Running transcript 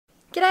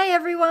G'day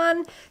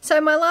everyone! So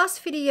in my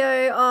last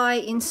video I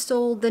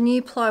installed the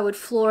new plywood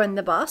floor in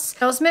the bus.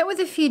 I was met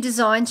with a few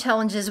design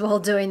challenges while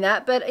doing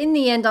that, but in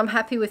the end I'm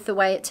happy with the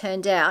way it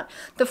turned out.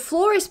 The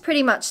floor is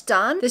pretty much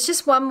done. There's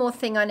just one more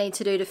thing I need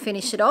to do to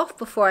finish it off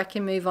before I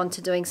can move on to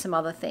doing some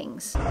other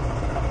things.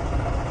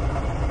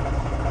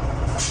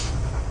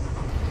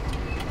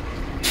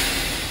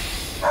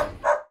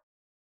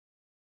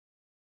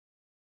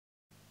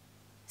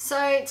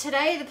 So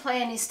today the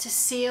plan is to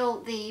seal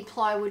the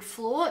plywood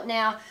floor.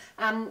 Now,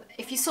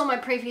 if you saw my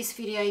previous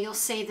video, you'll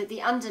see that the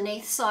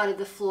underneath side of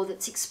the floor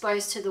that's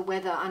exposed to the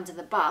weather under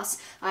the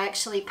bus, I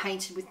actually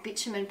painted with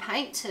bitumen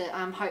paint to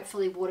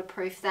hopefully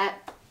waterproof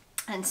that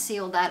and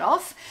seal that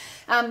off.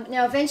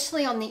 Now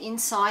eventually on the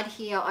inside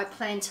here, I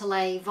plan to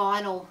lay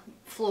vinyl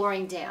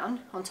flooring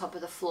down on top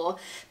of the floor.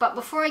 But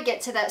before I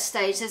get to that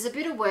stage, there's a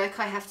bit of work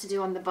I have to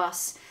do on the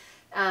bus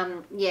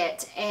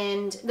yet,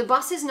 and the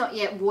bus is not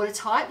yet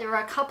watertight. There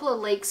are a couple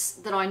of leaks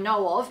that I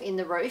know of in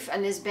the roof,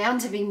 and there's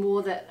bound to be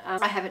more that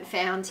I haven't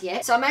found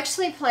yet. So I'm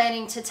actually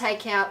planning to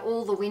take out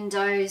all the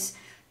windows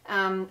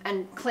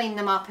and clean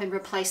them up and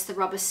replace the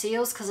rubber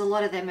seals, because a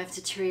lot of them have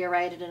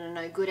deteriorated and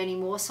are no good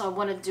anymore. So I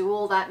want to do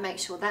all that, make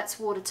sure that's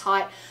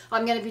watertight.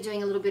 I'm going to be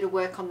doing a little bit of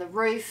work on the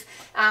roof,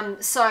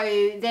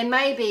 so there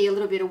may be a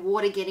little bit of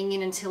water getting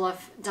in until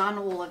I've done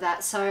all of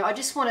that. So I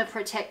just want to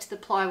protect the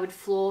plywood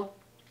floor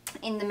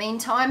in the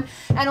meantime,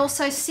 and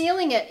also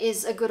sealing it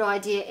is a good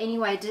idea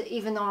anyway.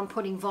 Even though I'm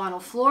putting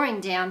vinyl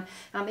flooring down,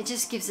 it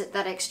just gives it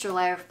that extra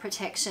layer of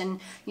protection,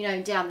 you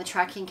know, down the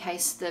track in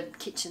case the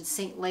kitchen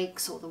sink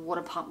leaks or the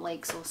water pump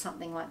leaks or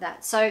something like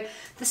that. So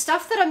the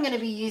stuff that I'm going to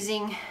be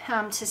using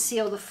to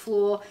seal the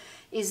floor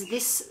is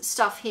this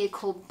stuff here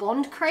called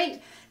Bondcrete.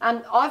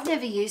 I've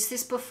never used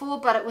this before,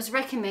 but it was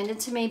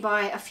recommended to me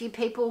by a few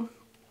people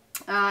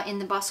in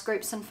the bus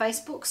groups on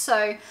Facebook,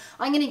 so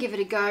I'm going to give it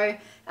a go.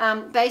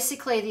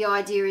 Basically the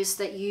idea is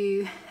that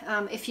you,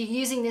 if you're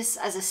using this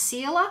as a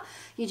sealer,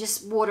 you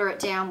just water it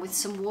down with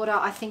some water.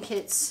 I think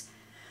it's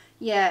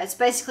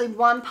basically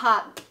 1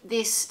 part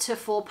this to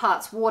 4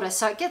 parts water,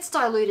 so it gets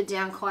diluted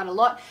down quite a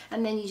lot,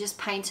 and then you just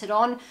paint it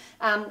on.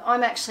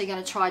 I'm actually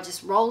going to try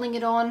just rolling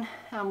it on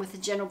with a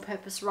general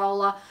purpose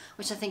roller,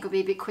 which I think will be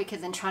a bit quicker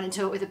than trying to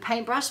do it with a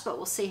paintbrush, but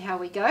we'll see how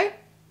we go.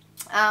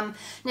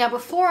 Now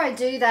before I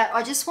do that,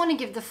 I just want to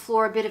give the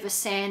floor a bit of a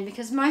sand,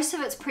 because most of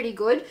it's pretty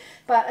good,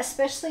 but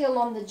especially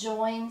along the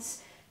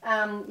joins,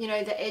 you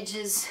know, the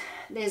edges,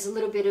 there's a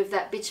little bit of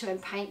that bitumen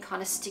paint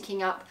kind of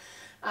sticking up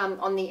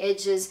on the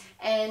edges,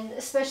 and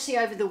especially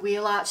over the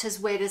wheel arches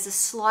where there's a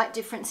slight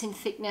difference in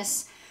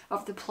thickness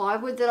of the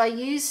plywood that I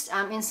used.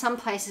 In some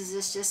places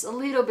there's just a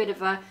little bit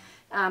of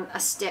a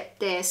step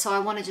there, so I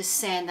want to just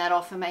sand that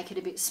off and make it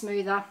a bit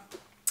smoother,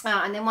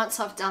 and then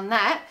once I've done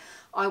that,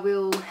 I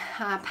will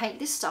paint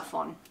this stuff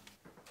on.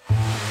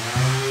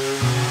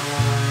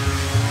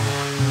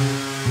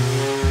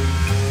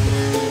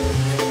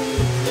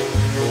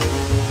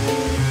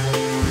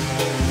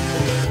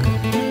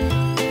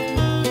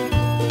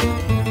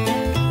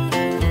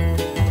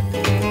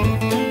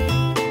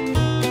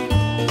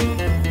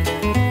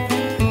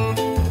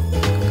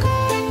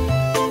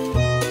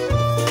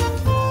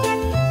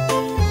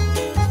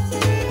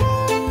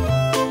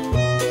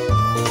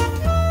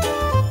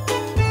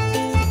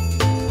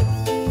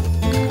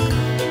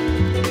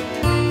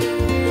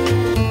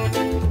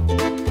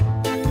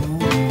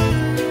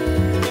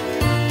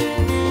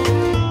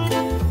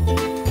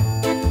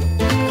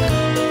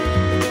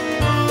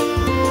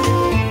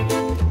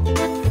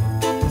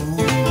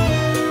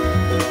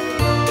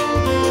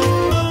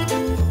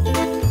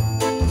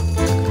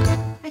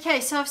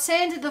 So I've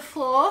sanded the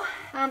floor,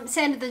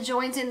 sanded the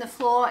joins in the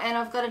floor, and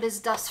I've got it as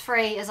dust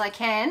free as I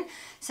can.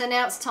 So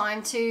now it's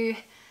time to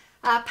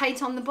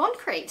paint on the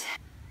Bondcrete.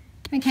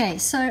 Okay,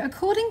 so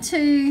according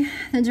to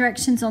the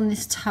directions on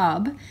this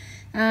tub,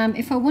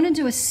 if I want to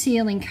do a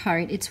sealing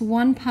coat, it's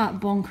 1 part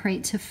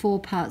Bondcrete to 4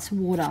 parts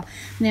water.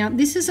 Now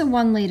this is a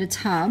 1 litre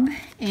tub,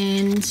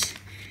 and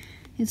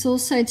it's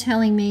also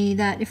telling me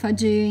that if I'm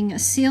doing a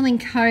sealing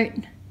coat,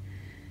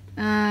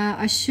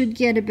 I should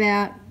get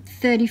about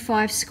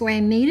 35 square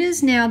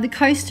meters. Now the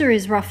coaster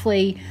is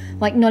roughly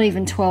like not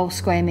even 12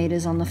 square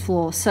meters on the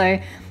floor, so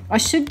I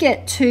should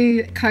get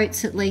 2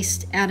 coats at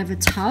least out of a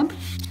tub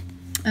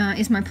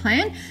is my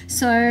plan.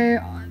 So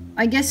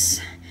I guess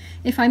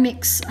if I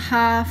mix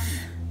half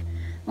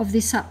of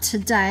this up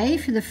today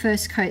for the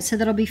first coat, so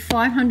that'll be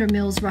 500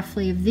 mils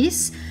roughly of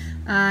this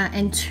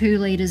and 2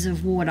 liters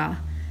of water,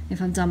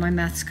 if I've done my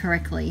maths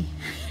correctly.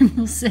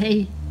 We'll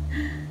see.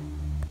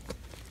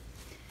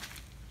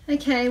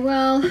 Okay,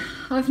 well,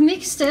 I've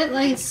mixed it.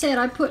 Like I said,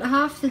 I put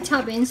half the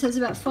tub in, so it's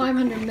about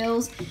 500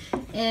 mils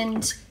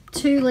and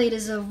 2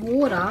 liters of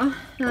water,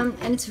 and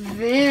it's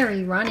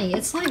very runny.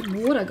 It's like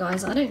water,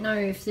 guys. I don't know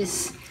if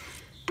this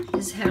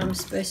is how I'm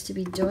supposed to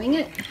be doing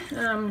it.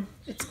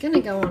 It's going to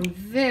go on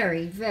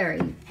very, very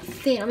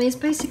thin. I mean, it's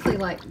basically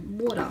like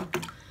water.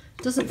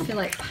 It doesn't feel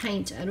like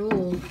paint at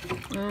all.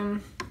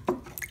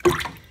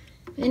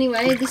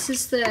 Anyway, this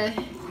is the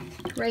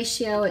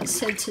ratio it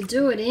said to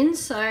do it in,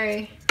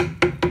 so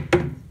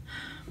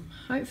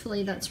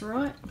hopefully that's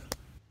right.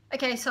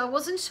 Okay, so I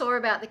wasn't sure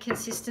about the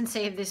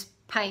consistency of this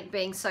paint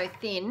being so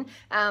thin,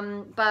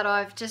 but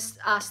I've just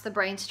asked the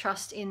Brains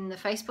Trust in the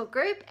Facebook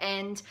group,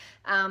 and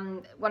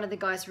one of the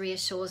guys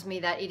reassures me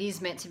that it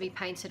is meant to be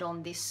painted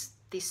on this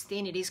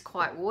thin. It is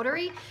quite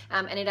watery,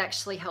 and it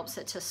actually helps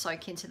it to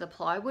soak into the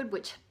plywood,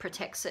 which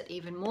protects it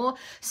even more.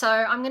 So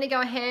I'm going to go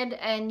ahead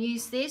and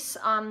use this.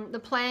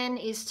 The plan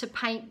is to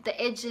paint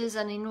the edges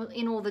and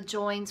in all the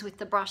joins with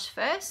the brush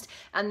first,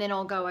 and then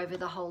I'll go over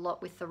the whole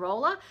lot with the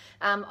roller.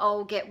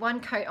 I'll get one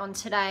coat on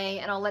today,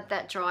 and I'll let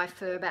that dry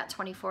for about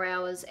 24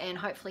 hours and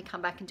hopefully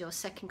come back and do a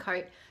second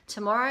coat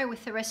tomorrow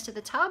with the rest of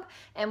the tub,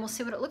 and we'll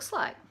see what it looks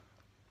like.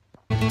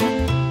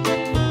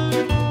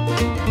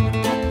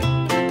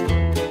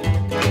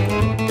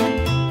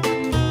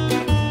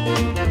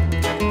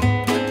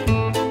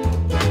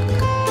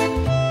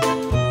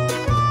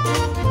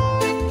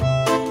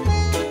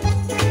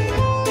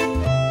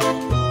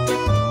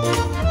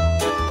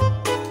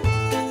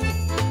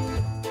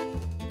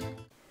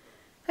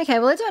 Okay,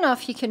 well, I don't know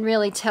if you can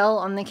really tell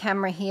on the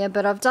camera here,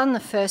 but I've done the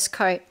first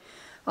coat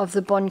of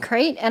the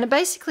Bondcrete, and it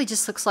basically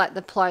just looks like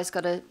the ply's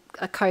got a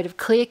coat of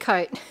clear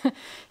coat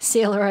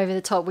sealer over the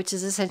top, which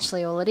is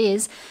essentially all it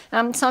is. So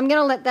I'm going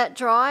to let that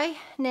dry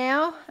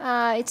now.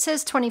 It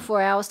says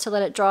 24 hours to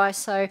let it dry,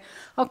 so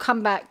I'll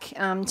come back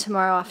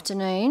tomorrow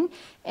afternoon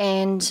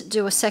and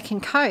do a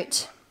second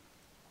coat.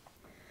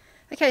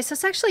 Okay, so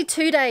it's actually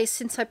 2 days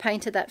since I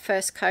painted that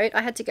first coat.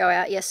 I had to go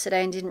out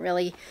yesterday and didn't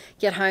really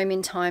get home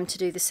in time to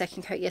do the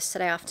second coat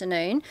yesterday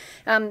afternoon.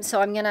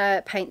 So I'm going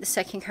to paint the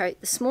second coat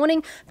this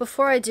morning.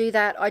 Before I do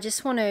that, I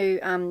just want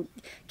to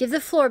give the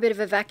floor a bit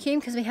of a vacuum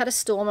because we had a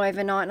storm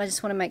overnight, and I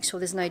just want to make sure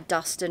there's no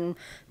dust and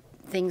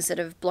things that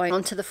have blown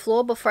onto the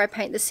floor before I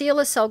paint the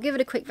sealer. So I'll give it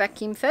a quick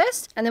vacuum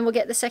first, and then we'll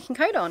get the second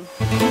coat on.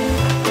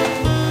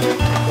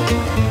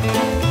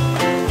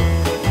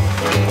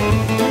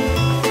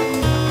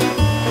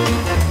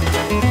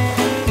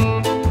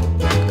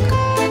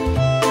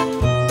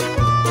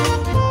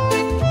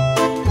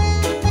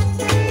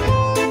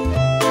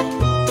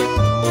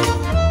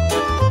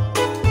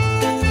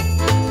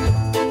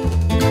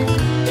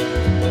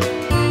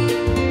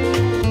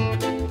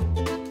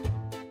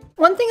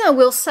 One thing I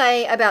will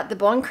say about the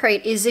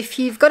Bondcrete is if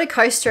you've got a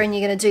coaster and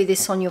you're going to do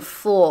this on your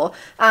floor,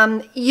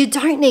 you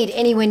don't need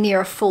anywhere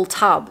near a full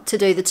tub to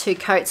do the two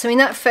coats. I mean,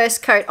 that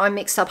first coat I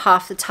mixed up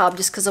half the tub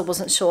just because I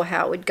wasn't sure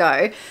how it would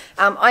go.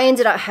 I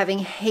ended up having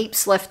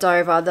heaps left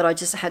over that I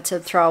just had to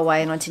throw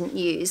away and I didn't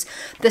use.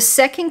 The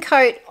second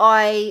coat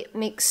I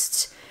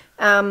mixed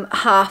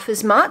half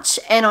as much,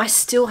 and I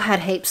still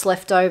had heaps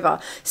left over.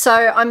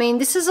 So I mean,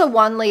 this is a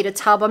 1 litre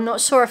tub. I'm not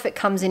sure if it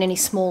comes in any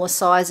smaller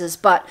sizes,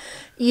 but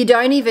you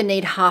don't even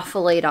need half a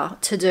litre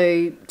to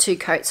do 2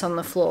 coats on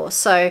the floor.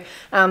 So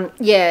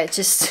yeah,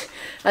 just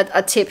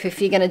a tip,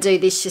 if you're going to do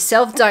this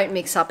yourself, don't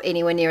mix up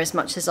anywhere near as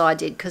much as I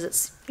did,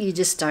 because you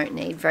just don't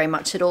need very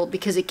much at all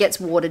because it gets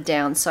watered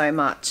down so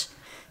much.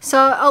 So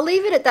I'll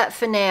leave it at that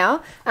for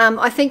now.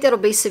 I think that'll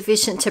be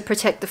sufficient to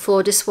protect the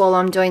floor just while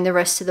I'm doing the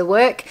rest of the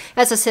work.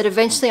 As I said,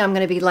 eventually I'm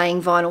going to be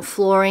laying vinyl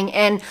flooring,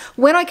 and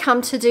when I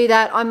come to do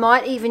that, I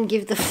might even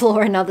give the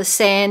floor another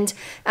sand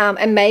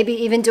and maybe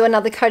even do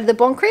another coat of the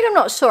Bondcrete. I'm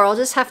not sure. I'll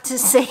just have to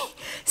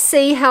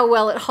see how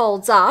well it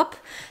holds up.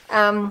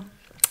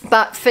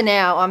 But for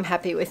now, I'm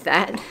happy with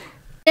that.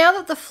 Now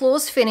that the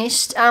floor's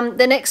finished,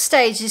 the next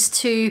stage is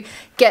to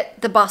get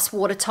the bus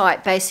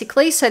watertight,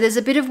 basically. So there's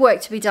a bit of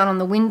work to be done on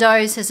the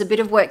windows, there's a bit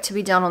of work to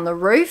be done on the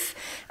roof.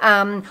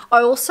 I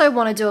also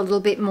want to do a little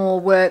bit more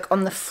work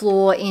on the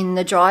floor in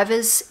the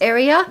driver's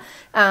area.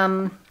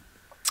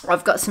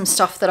 I've got some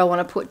stuff that I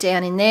want to put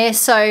down in there.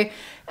 So,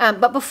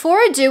 but before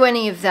I do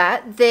any of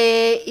that,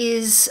 there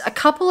is a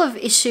couple of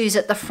issues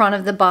at the front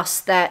of the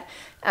bus that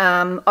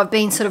I've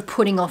been sort of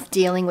putting off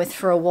dealing with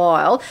for a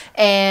while,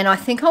 and I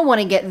think I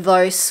want to get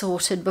those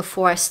sorted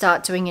before I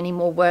start doing any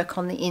more work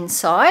on the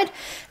inside.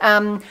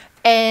 And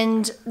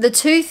the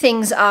two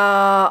things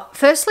are,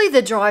 firstly,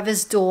 the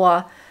driver's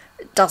door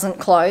doesn't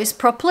close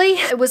properly.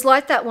 It was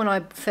like that when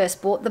I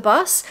first bought the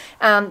bus,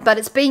 but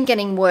it's been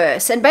getting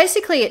worse, and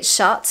basically it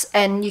shuts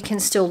and you can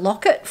still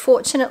lock it,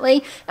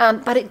 fortunately,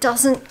 but it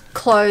doesn't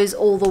close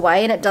all the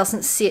way and it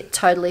doesn't sit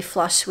totally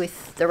flush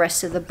with the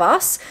rest of the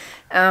bus.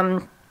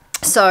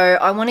 So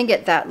I want to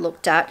get that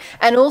looked at.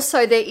 And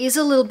also there is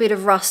a little bit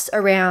of rust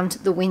around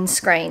the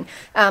windscreen.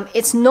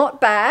 It's not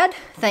bad,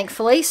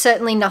 thankfully,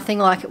 certainly nothing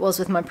like it was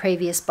with my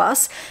previous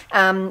bus,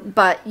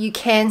 but you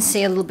can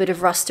see a little bit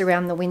of rust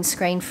around the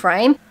windscreen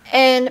frame.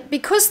 And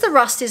because the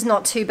rust is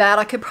not too bad,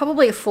 I could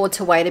probably afford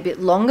to wait a bit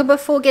longer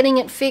before getting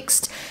it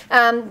fixed.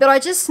 But I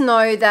just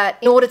know that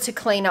in order to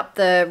clean up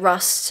the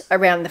rust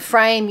around the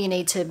frame, you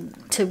need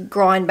to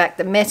grind back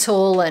the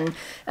metal and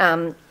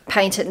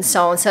paint it and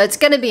so on. So it's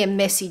going to be a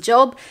messy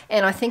job,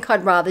 and I think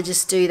I'd rather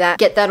just do that,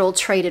 get that all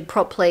treated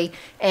properly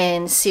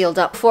and sealed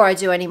up before I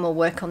do any more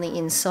work on the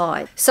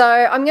inside. So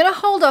I'm going to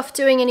hold off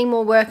doing any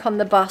more work on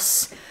the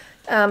bus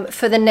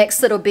for the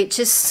next little bit,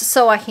 just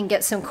so I can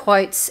get some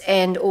quotes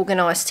and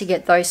organise to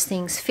get those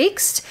things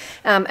fixed,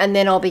 and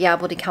then I'll be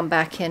able to come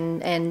back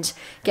and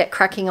get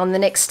cracking on the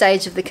next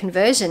stage of the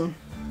conversion.